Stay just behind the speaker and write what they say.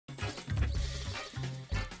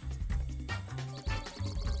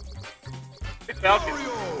Falcon.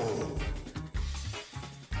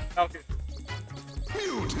 Falcon.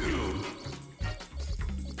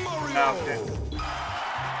 Falcon.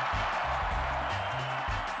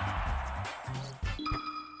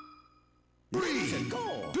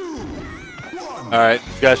 Alright,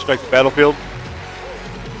 these guys strike the battlefield.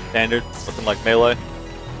 Standard, looking like melee.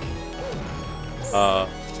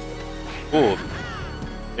 Ooh.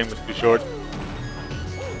 Game was too short.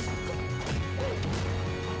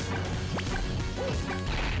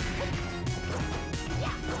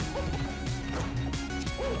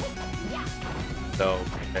 So,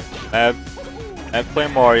 okay. Mav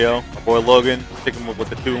playing Mario. My boy Logan, sticking with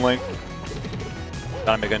the 2-link.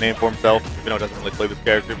 Trying to make a name for himself, even though he doesn't really play this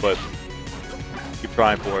character, but keep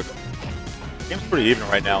trying for it. Game's pretty even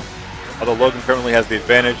right now. Although Logan currently has the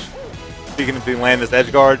advantage. Speaking of being land this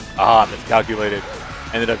edge guard, miscalculated.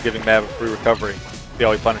 Ended up giving Mav a free recovery. See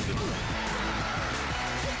how he punishes.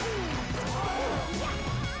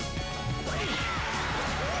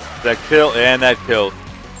 That kill, and that kills.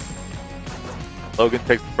 Logan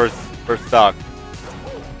takes the first stock.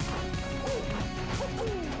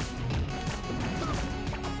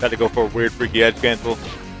 Got to go for a weird freaky edge cancel.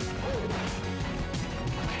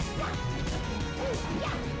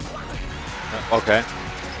 Okay.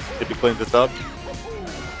 Did he clean this up?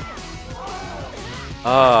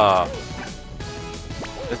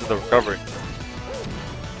 This is the recovery.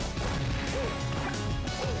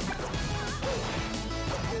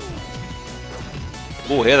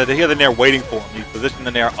 Ooh, he had the nair waiting for him. He's positioned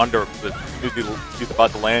the nair under because he's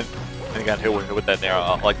about to land, and he got hit with that nair.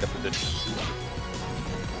 I like that position.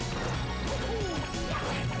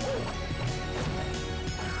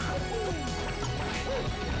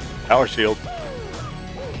 Power shield.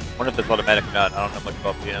 I wonder if it's automatic or not. I don't know much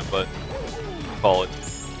about PM, but I'll call it.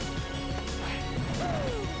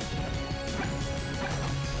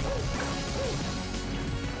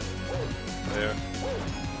 There.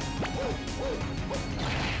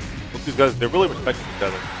 Look, these guys, they're really respecting each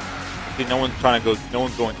other. See, no one's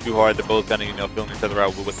going too hard. They're both kind of, feeling each other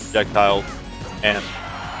out with projectiles and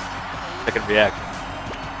second reaction.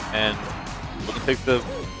 And Logan takes the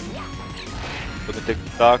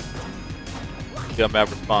stock. See how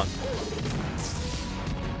Mav responds.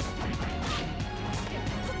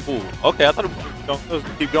 Ooh, okay, I thought it was going to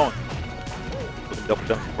keep going. Looking double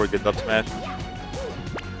jump before he gets up smash.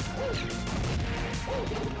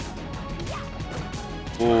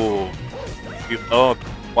 Ooh. Oh,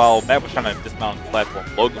 while Mav was trying to dismount the platform,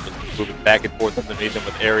 Logan was moving back and forth underneath him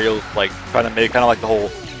with aerials, like trying to make kind of like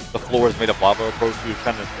the floor is made of lava approach. He was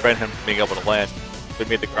trying to prevent him from being able to land. So he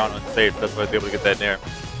made the ground unsafe. That's why he was able to get that nair.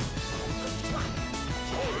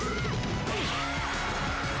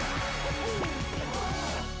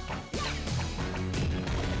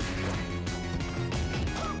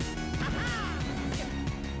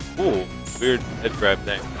 Ooh, weird head grab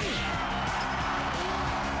thing.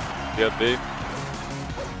 Yeah, big.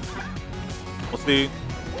 We'll see.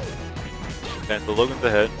 Okay, so Logan's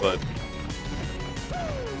ahead, but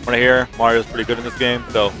when I hear Mario's pretty good in this game,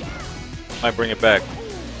 so might bring it back.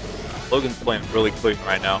 Logan's playing really clean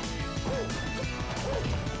right now.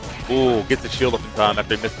 Ooh, gets the shield up in time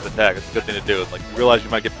after he misses the attack. It's a good thing to do. It's like you realize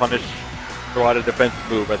you might get punished. Throw out a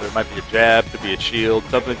defensive move, whether it might be a jab, could be a shield,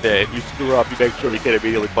 something like that. If you screw up, you make sure you get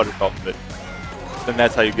immediately punished off of it. Then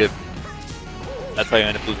that's how you end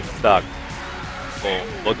up losing the stock. So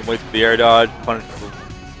Logan waits for the air dodge, punishes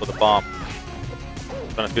with a bomb.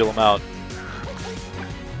 Trying to feel him out.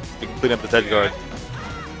 We can clean up this edge guard.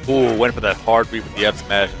 Ooh, went for that hard read with the F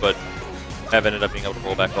smash, but Mav ended up being able to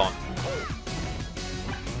roll back on.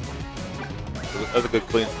 That was a good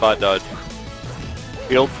clean spot dodge.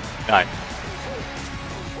 Field, nice.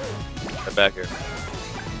 Get back here.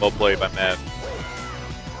 Well played by Mav.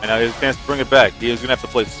 And now he has a chance to bring it back. He is going to have to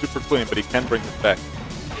play super clean, but he can bring this back.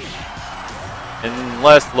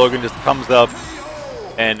 Unless Logan just comes up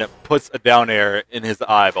and puts a down air in his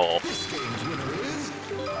eyeball.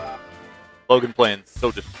 Logan playing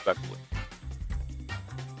so disrespectfully.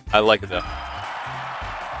 I like it though.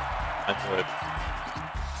 I enjoy it.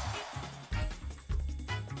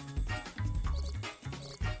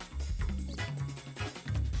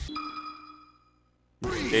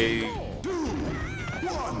 They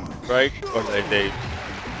strike, or they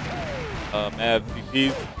Mav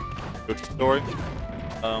VPs, Yoshi's story.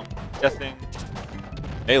 Guessing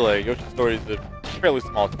melee, Yoshi's story is a fairly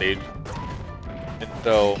small stage, and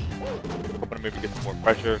so hoping to maybe get some more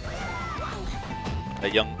pressure.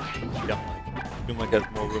 That young Link has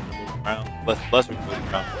more room to move around, less room to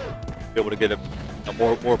move around, be able to get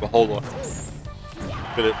more of a hold on.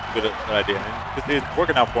 Good idea. And it's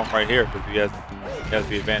working out for him right here because he has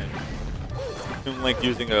the advantage. Toon Link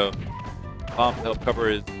using a bomb to help cover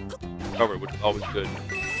his cover, which is always good.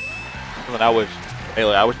 Something I wish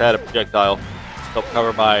Melee. I wish I had a projectile to help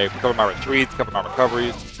cover my retreats, cover my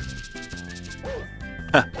recoveries.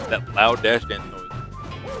 That loud dash dance noise.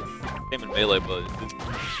 Same in Melee, but it's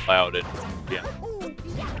loud and yeah.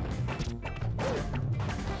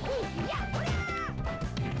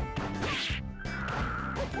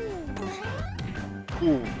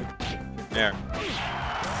 Ooh, there.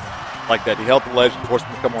 Like that. He held the ledge, forced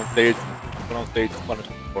him to come on stage, went on stage, and punished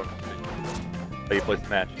him for it. How you play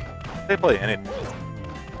Smash. They play anything.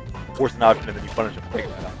 Force an option and then you punish him for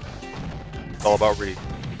taking that out. It's all about read.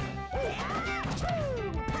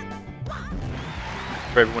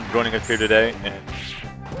 For everyone joining us here today and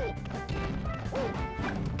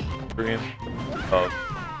stream of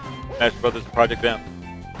Smash Brothers Project M.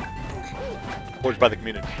 Forged by the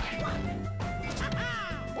community.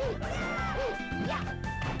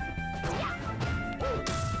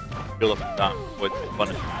 Fill up his time with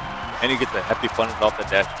punish. And he gets a hefty punish off that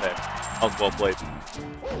dash attack. That was well played.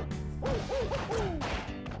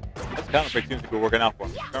 This counter break seems to be working out for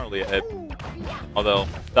him. He's currently ahead. Although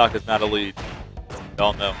stock is not a lead. We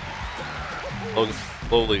all know. Logan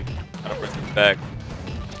slowly kind of brings him back.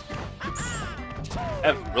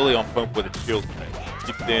 That's really on point with his shield today.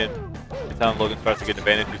 Keeps in. Every time Logan starts to get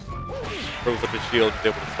advantages, throws up his shield, is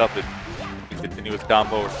able to stuff it. He can continue his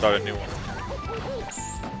combo or start a new one.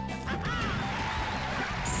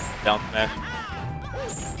 Down smash.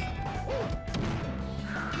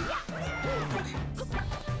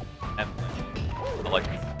 And I like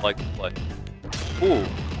this play. Ooh.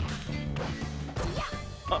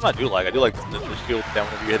 I do like the shield down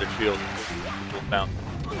whenever you hit a shield. Cool sound.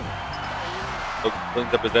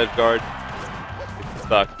 Cleans up his edge guard. It's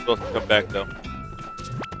stuck. Supposed to come back though.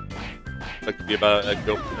 Like to be about a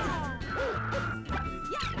go.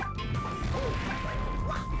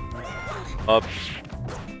 Up.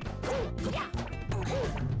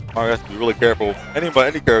 Mario has to be really careful.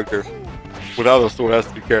 Any character without a sword has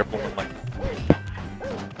to be careful when like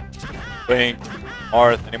playing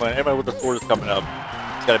Marth. Anybody with a sword is coming up.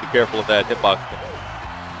 Gotta be careful of that hitbox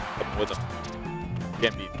coming with him.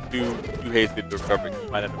 Can't be too hasty to recover.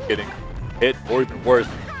 You might end up getting hit, or even worse,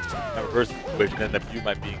 a reverse situation, and then you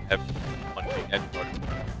might be being executed.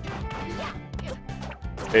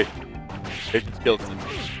 Patient skills in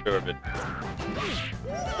sure of it.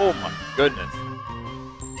 Oh my goodness.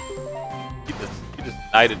 He just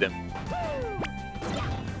knighted him.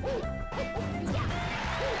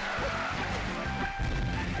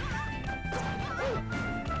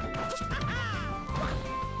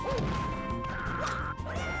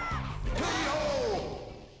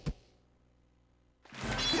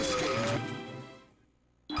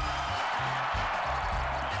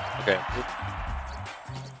 Okay.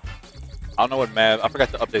 I don't know what Mav. I forgot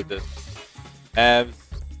to update this. Mavs.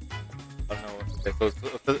 I don't know. Okay,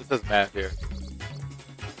 so it says Mav here.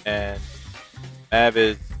 And Mav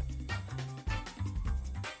is.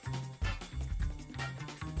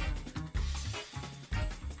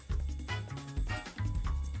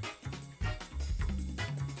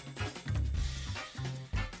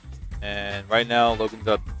 And right now, Logan's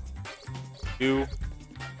up 2-0.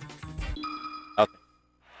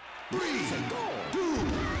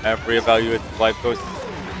 Have reevaluated his life choices.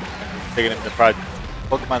 Taking him to Project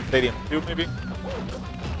Pokemon Stadium 2, maybe?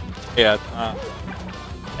 Yeah,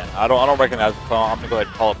 I don't recognize it, so I'm gonna go ahead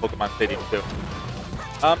and call it Pokemon Stadium 2.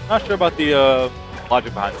 I'm not sure about the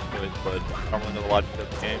logic behind this choice, but I don't really know the logic of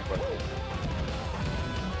the game, but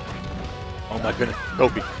oh my goodness,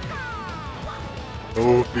 Kofi,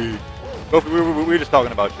 we were just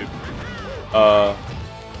talking about you.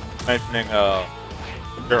 Mentioning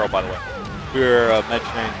Daryl, by the way. We were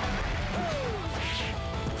mentioning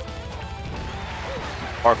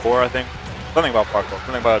parkour, I think. Something about parkour.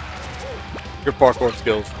 Something about your parkour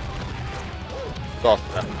skills. It's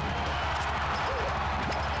awesome, man.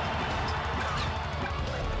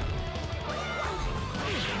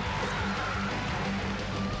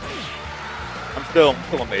 I'm still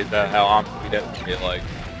amazed at how honestly that can get like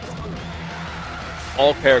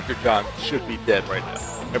all character John should be dead right now.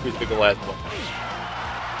 Every single last one.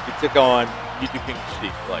 He took on Yuji King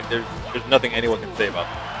Sheik. Like there's nothing anyone can say about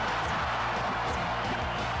that.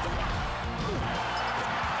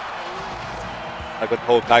 Like with the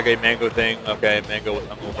whole Kage Mango thing. Okay, Mango was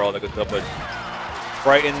hungover, all that good stuff, but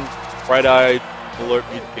bright-eyed, alert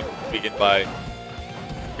Yuji King was beaten by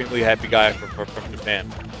extremely happy guy from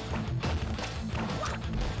Japan.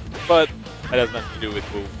 But that has nothing to do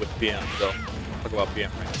with PM, so let's talk about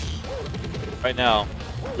PM right now. Right now,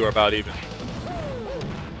 we're about even.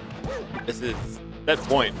 This is that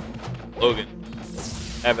point. Logan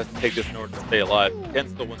Mav has to take this in order to stay alive. He can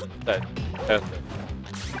still win the set. Has to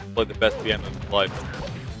play the best PM of his life.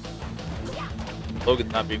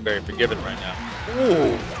 Logan's not being very forgiving right now.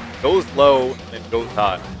 Ooh! Goes low and then goes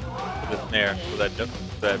high with the snare. So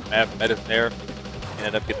that Mav met his snare and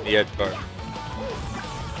ended up getting the edge guard.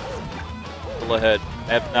 Still ahead.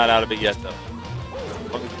 Mav's not out of it yet though.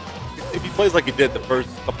 If he plays like he did the first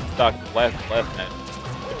couple of stocks of last match,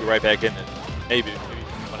 he'll be right back in it. Maybe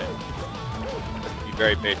win it. Has to be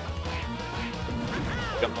very patient.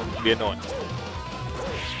 It's be annoying.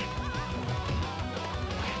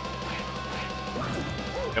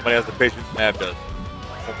 Nobody has the patience Mav does.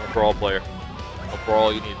 One more brawl player. A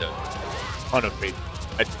brawl you need a ton of patience.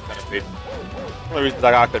 I just ton of patience. One of the reasons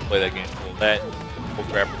I couldn't play that game. Well, that will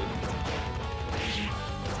grab it.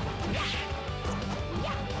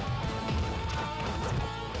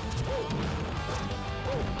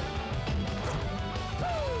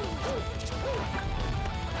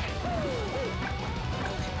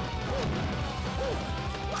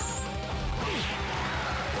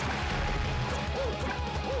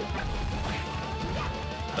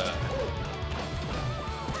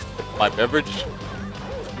 My beverage.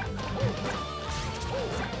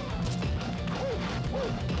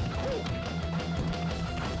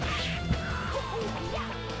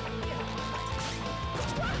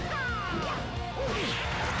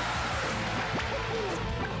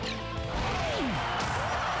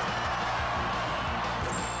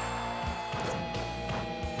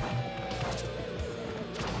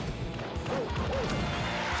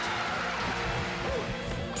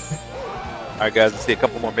 Alright guys, let's see a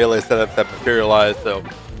couple more melee setups that materialize, so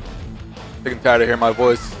sick and tired of hearing my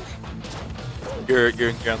voice. You're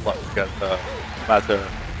in luck because I'm about to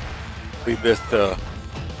leave this to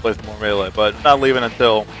play some more melee, but not leaving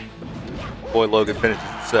until boy Logan finishes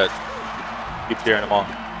the set. Keep cheering him on.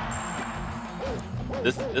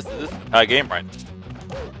 This is a tie game right now.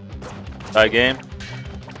 Tie game.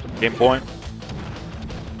 Game point.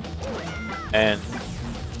 And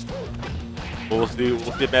we'll see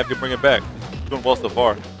if Mav can bring it back. Doing well so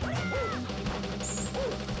far.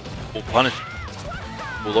 We'll punish him.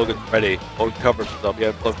 Well, Logan's ready. Logan covers himself.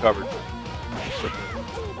 Yeah, glove covered.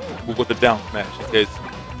 We'll with the down smash in case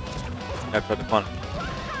Mav tried to punish.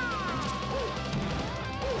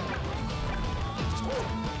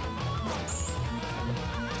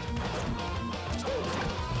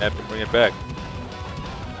 Mav can bring it back.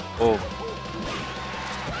 Oh.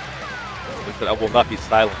 I will not be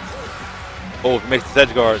silenced. Oh, if he makes this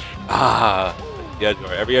edge guard. Ah, the edge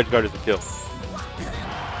guard. Every edge guard is a kill.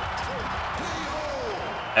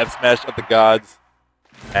 F smash of the gods.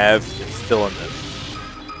 Av is still in this.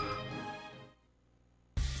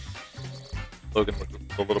 Logan looks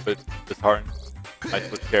a little bit disheartened. I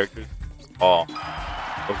switch characters. Oh,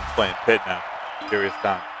 Logan's playing Pitt now. Serious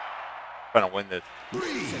time. Trying to win this.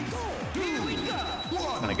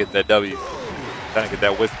 Trying to get that W. Trying to get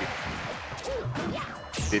that whiskey.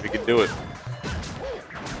 See if he can do it.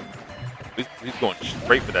 He's going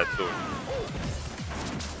straight for that sword.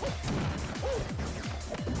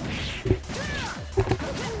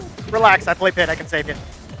 Relax, I play Pitt, I can save you.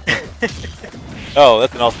 Oh,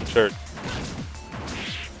 that's an awesome shirt.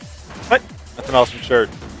 What? That's an awesome shirt.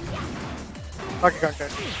 Donkey Kong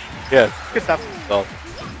shirt. Yes. Good stuff. So.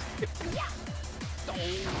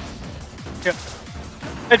 Yeah.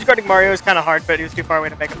 Edge guarding Mario is kind of hard, but he was too far away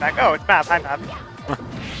to make it back. Oh, it's Mav. Hi, Mav.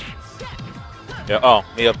 Yeah, oh,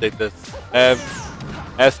 let me update this.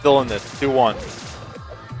 Mav's still in this, 2-1.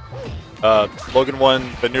 Logan won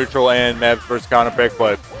the neutral and Mav's first counter pick,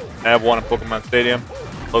 but Mav won in Pokemon Stadium.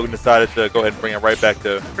 Logan decided to go ahead and bring it right back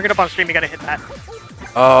to... Bring it up on stream, you gotta hit that.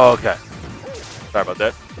 Oh, okay. Sorry about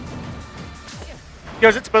that. Yo,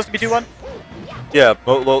 is it supposed to be 2-1? Yeah,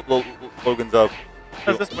 Logan's up.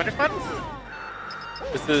 Is this winner's finals?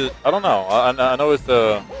 This is... I don't know. I know it's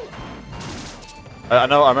I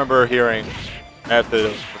remember hearing after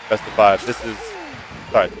the best of 5. This is...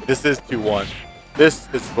 Sorry, this is 2-1. This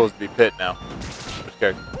is supposed to be Pitt now. Which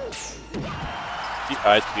character?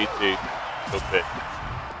 P-I-T-T. So Pitt.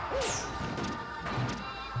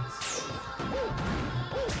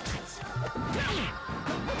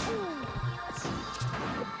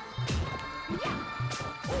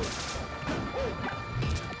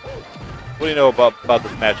 What do you know about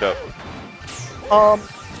this matchup?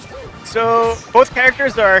 So both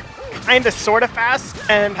characters are kind of sort of fast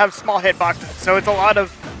and have small hitboxes. So it's a lot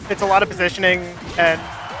of positioning and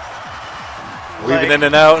weaving in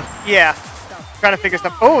and out. Yeah, trying to figure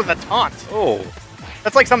stuff. Oh, the taunt. Oh,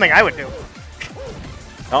 that's like something I would do.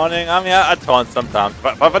 Taunting? I mean, I taunt sometimes.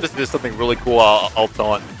 If I just do something really cool, I'll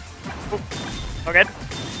taunt. Okay.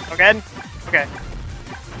 Okay. Okay.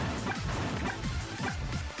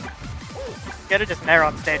 Get it just nair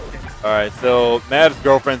on stage, dude. Alright, so Mav's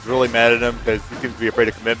girlfriend's really mad at him because he seems to be afraid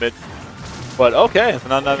of commitment. But okay, so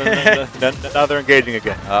now they're engaging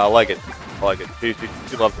again. I like it. I like it. She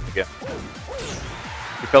loves him again.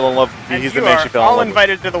 She fell in love. He's the man she fell in love with. All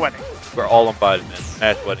invited to the wedding. We're all invited, man.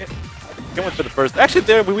 Smash wedding. Can't wait for the first. Actually,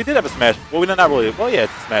 there we did have a smash. Well, we not really. Well, yeah,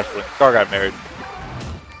 it's a smash wedding. Star got married.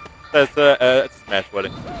 That's a smash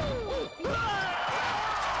wedding.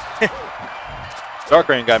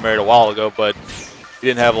 Darkrane got married a while ago, but he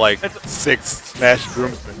didn't have like 6 smash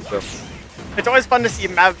groomsmen. So it's always fun to see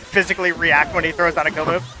Mav physically react when he throws out a kill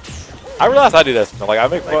move. I realize I do that. Like I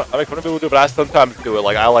make fun of people who do it, but I sometimes do it.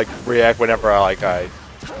 Like I like react whenever I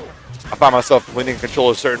find myself leaning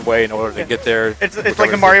control a certain way in order to get there. It's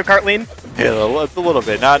like the Mario Kart lean. Yeah, it's a little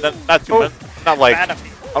bit. Not too much. Not like I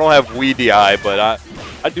don't have Wii DI, but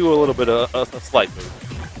I do a little bit of a slight move.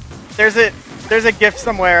 There's a GIF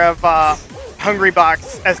somewhere of Hungry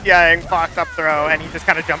Box SDIing Fox up throw, and he just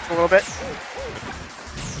kind of jumps a little bit.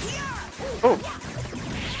 Oh,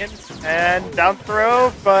 and down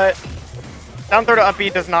throw, but down throw to up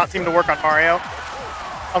B does not seem to work on Mario,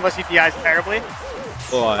 unless he DIs terribly.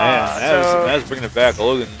 Oh man, that's bringing it back.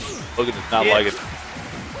 Logan does not like it.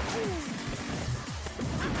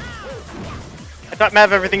 I taught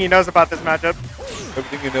Mav everything he knows about this matchup.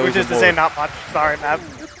 Everything he knows. Which is to say not much. Sorry, Mav.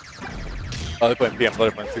 Oh, they're playing PM.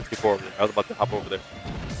 They're playing 64 over there. I was about to hop over there.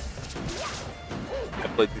 I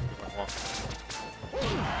played 64 long.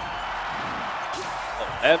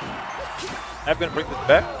 Oh, Mav gonna bring this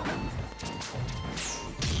back?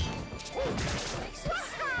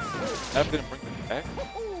 Mav gonna bring this back?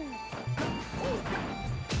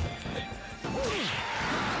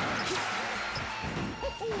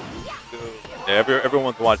 Yeah,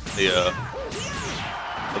 everyone's watching the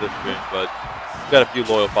other stream, but we've got a few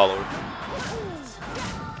loyal followers.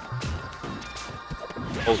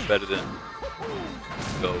 Most better than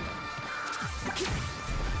go.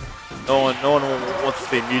 No one wants to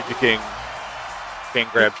see Music King can't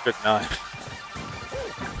grab Strict 9.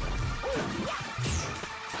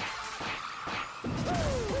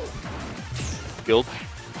 Guild?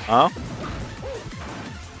 Huh?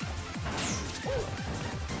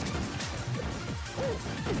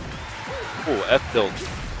 Ooh, F tilt.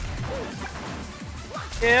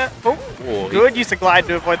 Yeah. Oh, good use of glide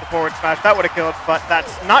to avoid the forward smash. That would have killed, but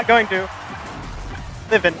that's not going to.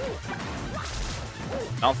 Living.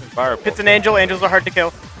 Bouncing fire. Pitt's an angel. Angels are hard to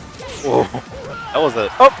kill. Whoa. That was a.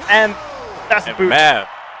 Oh, and that's a boot. Mad.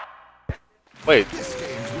 Wait.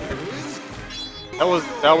 That was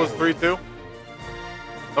 3-2.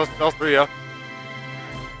 That was 3, yeah.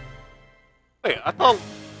 Wait, I thought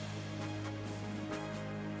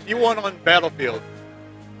you won on Battlefield.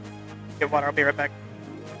 Get water. I'll be right back.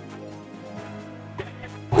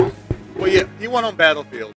 Well, yeah, he won on Battlefield.